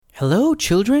Hello,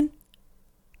 children.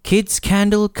 Kids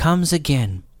Candle comes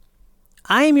again.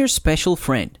 I am your special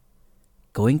friend,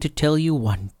 going to tell you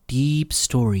one deep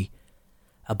story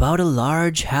about a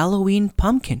large Halloween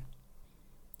pumpkin.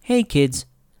 Hey kids,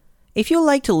 if you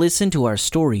like to listen to our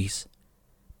stories,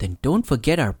 then don't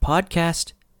forget our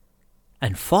podcast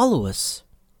and follow us.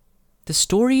 The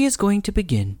story is going to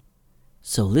begin,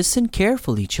 so listen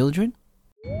carefully, children.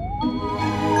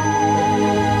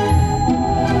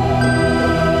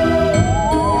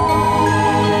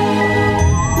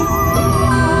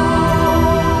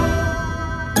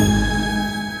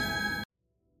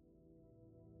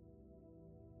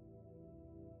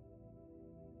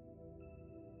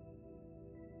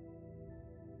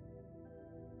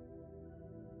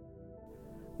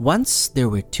 Once there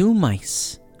were two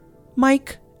mice,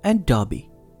 Mike and Dobby,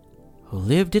 who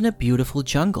lived in a beautiful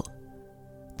jungle.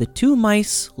 The two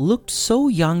mice looked so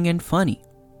young and funny.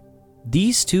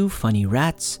 These two funny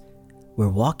rats were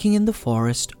walking in the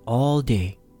forest all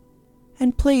day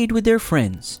and played with their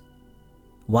friends.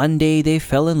 One day they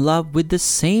fell in love with the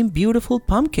same beautiful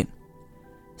pumpkin.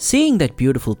 Seeing that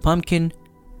beautiful pumpkin,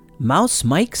 Mouse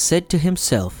Mike said to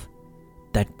himself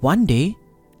that one day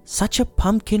such a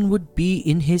pumpkin would be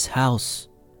in his house.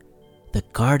 The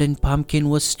garden pumpkin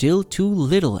was still too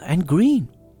little and green,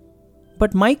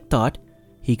 but Mike thought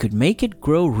he could make it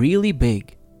grow really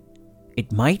big.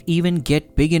 It might even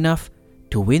get big enough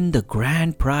to win the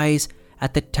grand prize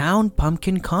at the town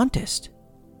pumpkin contest.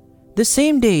 The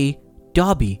same day,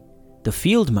 Dobby, the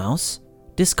field mouse,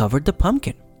 discovered the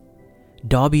pumpkin.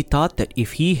 Dobby thought that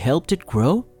if he helped it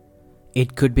grow,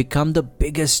 it could become the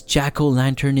biggest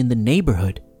jack-o'-lantern in the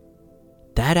neighborhood.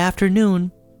 That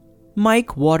afternoon,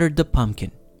 Mike watered the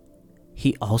pumpkin.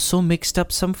 He also mixed up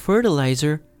some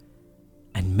fertilizer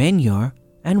and manure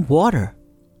and water.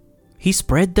 He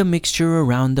spread the mixture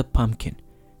around the pumpkin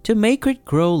to make it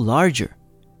grow larger.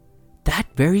 That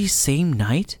very same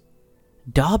night,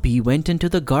 Dobby went into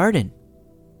the garden.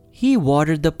 He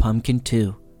watered the pumpkin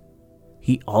too.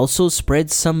 He also spread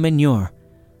some manure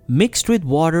mixed with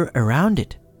water around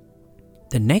it.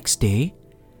 The next day,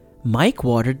 Mike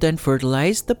watered and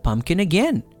fertilized the pumpkin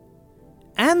again.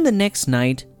 And the next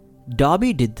night,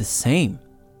 Dobby did the same.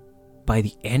 By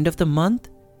the end of the month,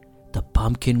 the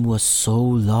pumpkin was so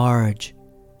large.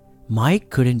 Mike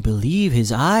couldn't believe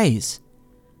his eyes.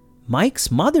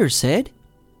 Mike's mother said,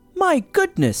 "My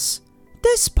goodness,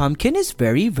 this pumpkin is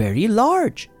very, very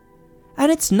large,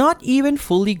 and it's not even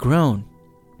fully grown."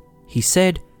 He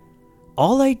said,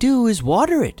 "All I do is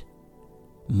water it."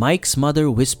 Mike's mother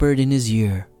whispered in his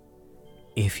ear,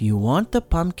 "If you want the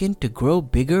pumpkin to grow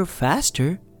bigger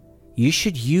faster, you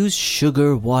should use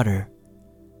sugar water."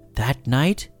 That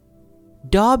night,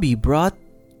 Dobby brought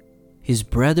his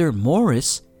brother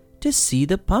Morris to see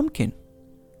the pumpkin.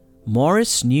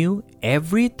 Morris knew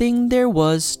everything there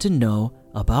was to know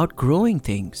about growing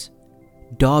things.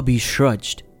 Dobby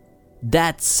shrugged.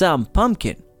 "That's some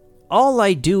pumpkin. All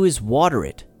I do is water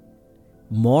it."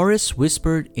 Morris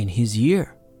whispered in his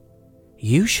ear,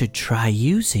 "You should try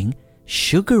using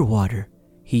sugar water,"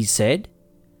 he said.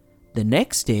 The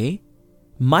next day,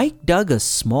 Mike dug a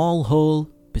small hole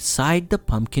beside the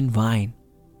pumpkin vine.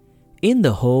 In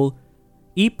the hole,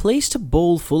 he placed a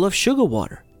bowl full of sugar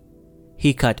water.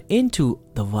 He cut into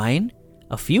the vine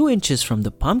a few inches from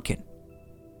the pumpkin.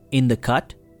 In the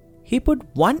cut, he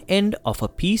put one end of a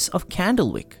piece of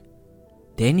candle wick.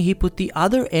 Then he put the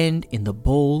other end in the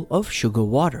bowl of sugar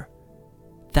water.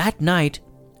 That night,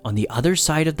 on the other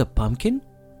side of the pumpkin,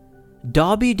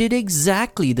 Dobby did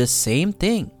exactly the same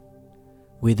thing.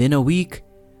 Within a week,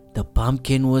 the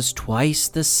pumpkin was twice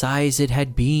the size it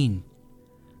had been.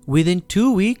 Within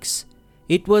 2 weeks,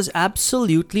 it was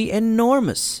absolutely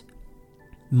enormous.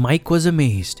 Mike was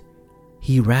amazed.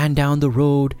 He ran down the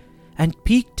road and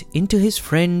peeked into his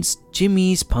friend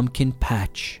Jimmy's pumpkin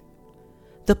patch.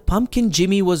 The pumpkin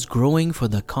Jimmy was growing for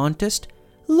the contest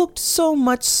looked so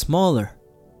much smaller.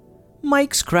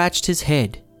 Mike scratched his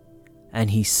head,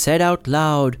 and he said out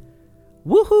loud,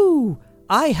 "Woohoo!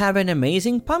 I have an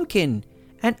amazing pumpkin,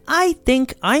 and I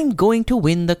think I'm going to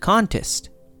win the contest."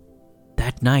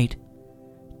 That night,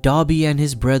 Dobby and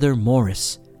his brother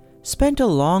Morris spent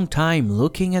a long time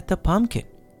looking at the pumpkin.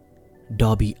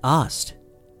 Dobby asked,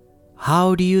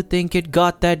 "How do you think it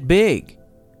got that big?"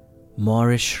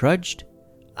 Morris shrugged.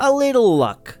 "A little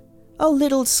luck, a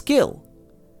little skill."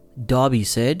 Dobby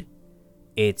said,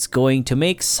 "It's going to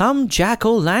make some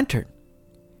jack-o'-lantern."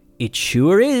 "It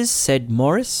sure is," said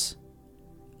Morris.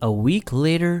 A week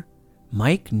later,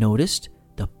 Mike noticed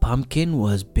the pumpkin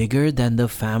was bigger than the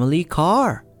family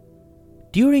car.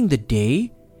 During the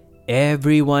day,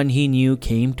 everyone he knew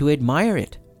came to admire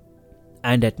it.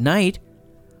 And at night,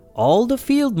 all the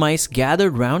field mice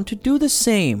gathered round to do the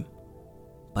same.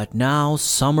 But now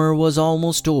summer was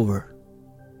almost over.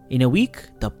 In a week,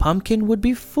 the pumpkin would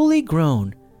be fully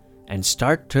grown and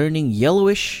start turning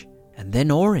yellowish and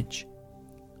then orange.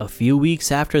 A few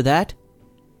weeks after that,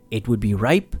 it would be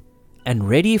ripe and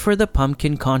ready for the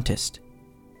pumpkin contest.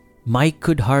 Mike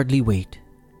could hardly wait.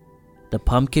 The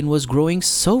pumpkin was growing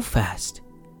so fast,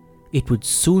 it would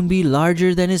soon be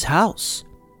larger than his house.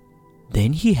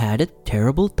 Then he had a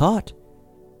terrible thought.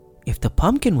 If the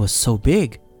pumpkin was so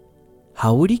big,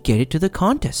 how would he get it to the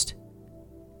contest?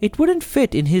 It wouldn't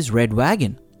fit in his red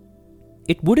wagon.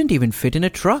 It wouldn't even fit in a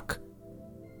truck.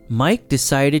 Mike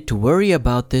decided to worry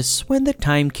about this when the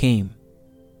time came.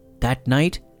 That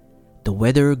night, the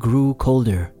weather grew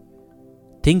colder.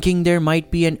 Thinking there might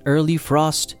be an early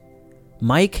frost,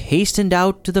 Mike hastened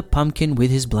out to the pumpkin with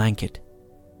his blanket.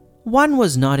 One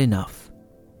was not enough.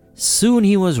 Soon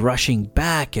he was rushing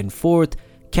back and forth,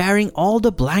 carrying all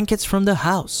the blankets from the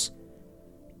house.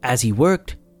 As he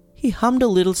worked, he hummed a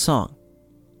little song.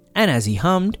 And as he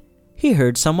hummed, he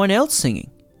heard someone else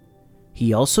singing.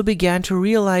 He also began to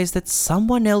realize that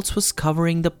someone else was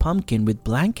covering the pumpkin with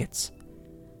blankets.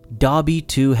 Dobby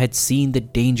too had seen the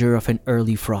danger of an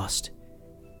early frost.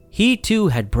 He too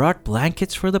had brought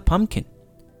blankets for the pumpkin.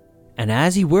 And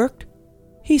as he worked,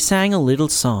 he sang a little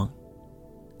song.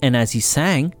 And as he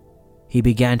sang, he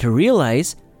began to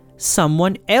realize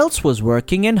someone else was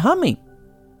working and humming.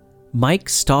 Mike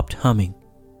stopped humming.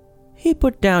 He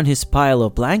put down his pile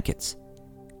of blankets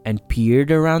and peered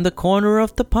around the corner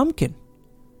of the pumpkin.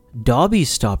 Dobby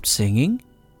stopped singing,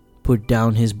 put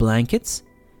down his blankets,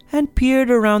 and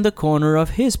peered around the corner of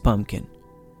his pumpkin.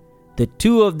 The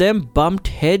two of them bumped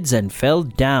heads and fell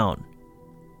down.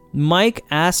 Mike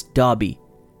asked Dobby,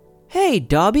 "Hey,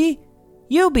 Dobby,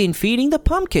 you've been feeding the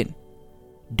pumpkin."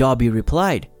 Dobby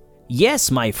replied, "Yes,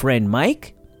 my friend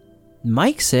Mike."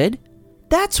 Mike said,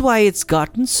 "That's why it's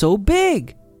gotten so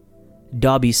big."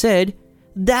 Dobby said,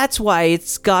 "That's why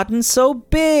it's gotten so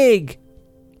big."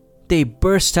 They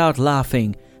burst out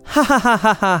laughing. Ha ha ha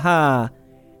ha ha ha.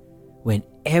 When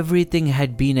everything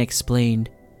had been explained,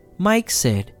 Mike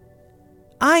said,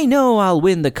 "I know I'll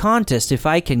win the contest if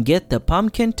I can get the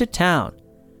pumpkin to town."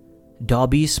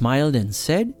 Dobby smiled and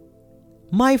said,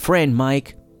 "My friend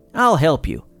Mike, I'll help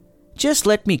you. Just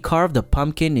let me carve the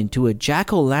pumpkin into a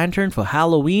jack-o'-lantern for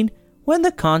Halloween when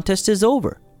the contest is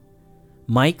over."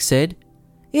 Mike said,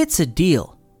 "It's a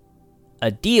deal." "A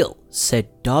deal," said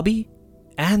Dobby,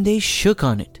 and they shook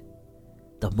on it.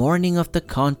 The morning of the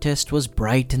contest was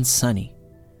bright and sunny.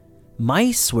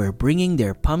 Mice were bringing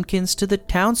their pumpkins to the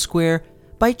town square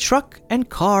by truck and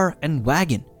car and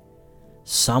wagon.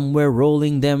 Some were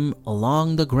rolling them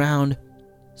along the ground.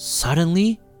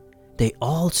 Suddenly, they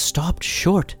all stopped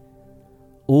short.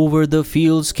 Over the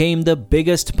fields came the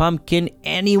biggest pumpkin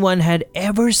anyone had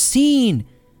ever seen.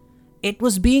 It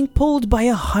was being pulled by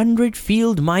 100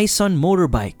 field mice on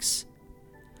motorbikes.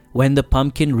 When the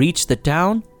pumpkin reached the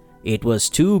town, it was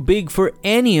too big for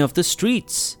any of the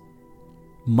streets.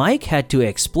 Mike had to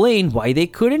explain why they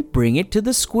couldn't bring it to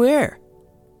the square.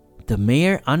 The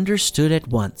mayor understood at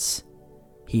once.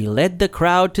 He led the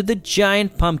crowd to the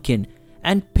giant pumpkin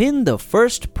and pinned the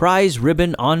first prize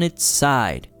ribbon on its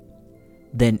side.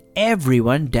 Then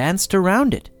everyone danced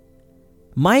around it.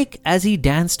 Mike, as he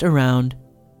danced around,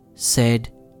 said,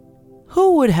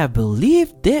 "Who would have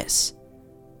believed this?"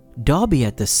 Dobby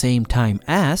at the same time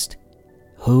asked,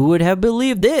 "Who would have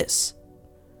believed this?"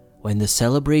 When the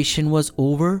celebration was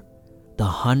over, the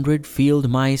 100 field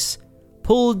mice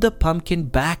pulled the pumpkin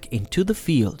back into the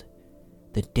field.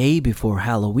 The day before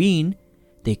Halloween,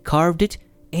 they carved it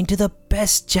into the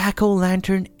best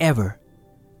jack-o'-lantern ever.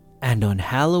 And on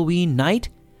Halloween night,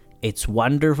 its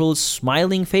wonderful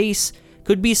smiling face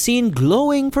could be seen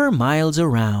glowing for miles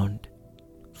around.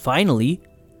 Finally,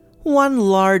 one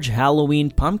large Halloween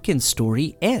pumpkin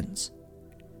story ends.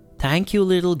 Thank you,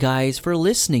 little guys, for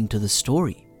listening to the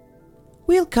story.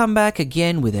 We'll come back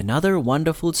again with another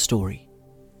wonderful story.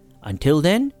 Until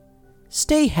then,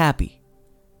 stay happy.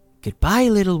 Goodbye,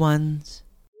 little ones.